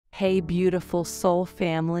Hey beautiful soul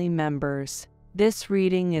family members, this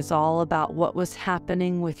reading is all about what was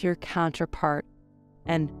happening with your counterpart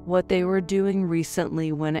and what they were doing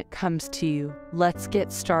recently when it comes to you. Let's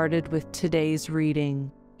get started with today's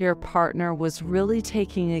reading. Your partner was really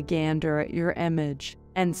taking a gander at your image,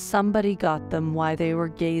 and somebody got them while they were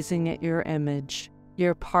gazing at your image.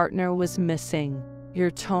 Your partner was missing.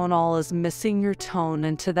 Your tonal is missing your tone,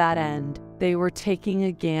 and to that end, they were taking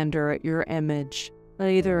a gander at your image,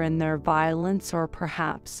 either in their violence or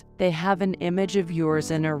perhaps they have an image of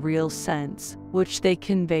yours in a real sense, which they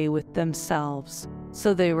convey with themselves.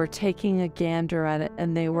 So they were taking a gander at it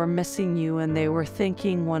and they were missing you, and they were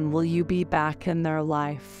thinking, when will you be back in their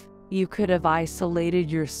life? You could have isolated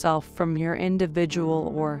yourself from your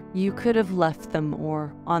individual, or you could have left them,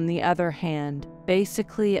 or, on the other hand,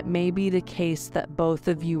 basically it may be the case that both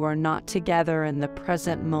of you are not together in the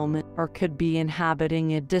present moment or could be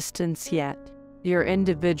inhabiting a distance yet. Your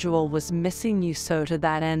individual was missing you, so to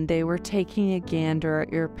that end they were taking a gander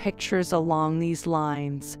at your pictures along these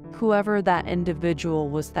lines. Whoever that individual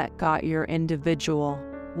was that got your individual,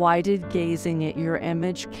 why did gazing at your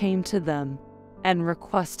image came to them and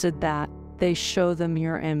requested that they show them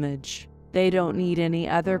your image. They don't need any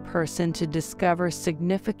other person to discover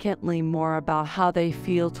significantly more about how they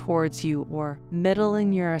feel towards you, or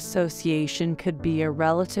middling your association could be a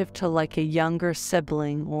relative to like a younger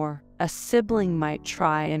sibling, or a sibling might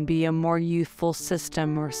try and be a more youthful sister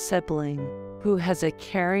or sibling who has a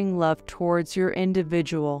caring love towards your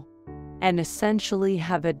individual and essentially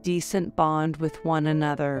have a decent bond with one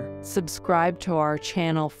another. Subscribe to our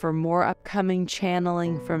channel for more upcoming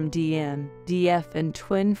channeling from DM, DF and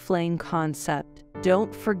twin flame concept.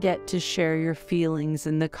 Don't forget to share your feelings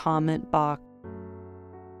in the comment box.